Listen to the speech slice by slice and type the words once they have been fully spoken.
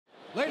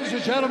Ladies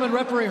and gentlemen,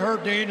 referee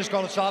Herb Dean has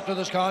called a stop to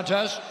this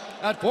contest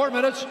at 4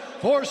 minutes,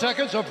 4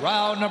 seconds of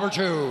round number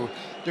 2.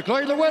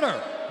 Declaring the winner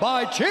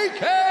by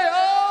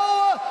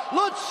TKO,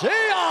 Lucie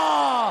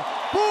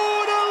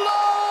Pudilova.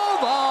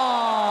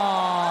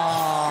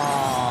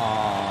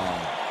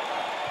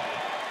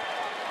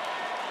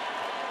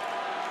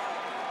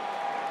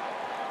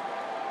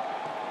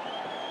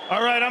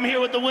 All right, I'm here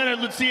with the winner,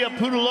 Lucie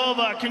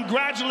Pudilova.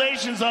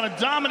 Congratulations on a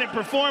dominant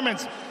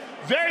performance.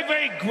 Very,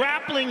 very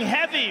grappling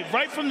heavy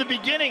right from the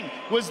beginning.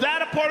 Was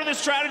that a part of the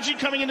strategy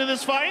coming into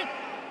this fight?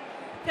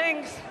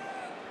 Thanks.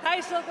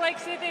 Hi, Salt Lake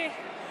City.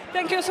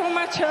 Thank you so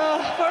much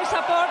for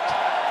support.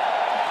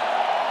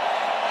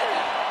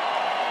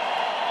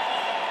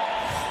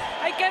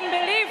 I can't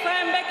believe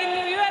I'm back in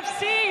the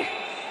UFC.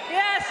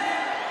 Yes.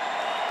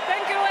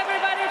 Thank you,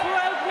 everybody, who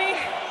helped me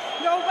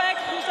go back,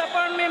 who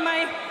support me,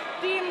 my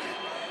team.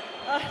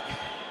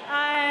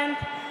 And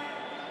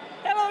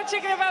hello,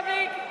 Czech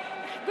Republic.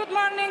 Good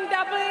morning,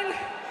 Dublin.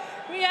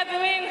 We had the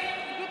win.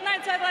 Good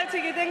night, Salt Lake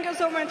City. Thank you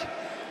so much.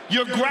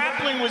 Your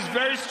grappling was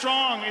very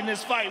strong in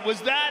this fight.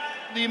 Was that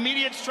the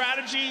immediate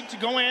strategy to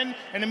go in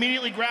and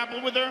immediately grapple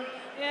with her?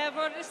 Yeah,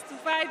 for this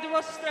fight, it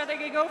was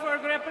strategy. Go for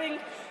grappling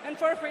and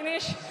for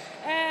finish.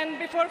 And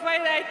before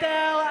fight,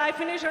 I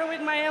finish her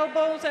with my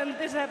elbows, and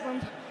this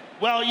happened.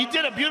 Well, you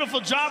did a beautiful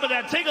job of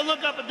that. Take a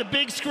look up at the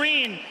big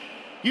screen.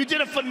 You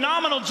did a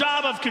phenomenal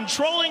job of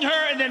controlling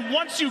her, and then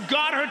once you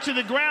got her to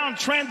the ground,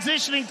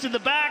 transitioning to the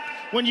back,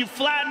 when you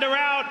flattened her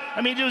out, I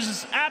mean, it was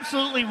just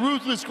absolutely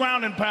ruthless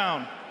ground and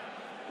pound.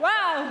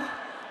 Wow,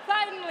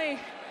 finally,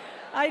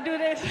 I do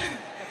this.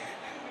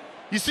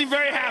 You seem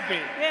very happy.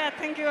 Yeah,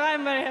 thank you,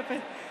 I'm very happy.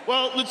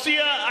 Well,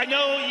 Lucie, I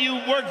know you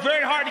worked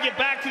very hard to get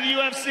back to the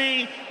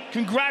UFC.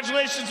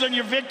 Congratulations on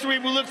your victory.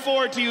 We look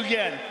forward to you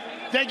again.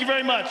 Thank you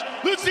very much.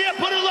 Lucie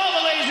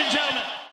Pudilova, ladies and gentlemen.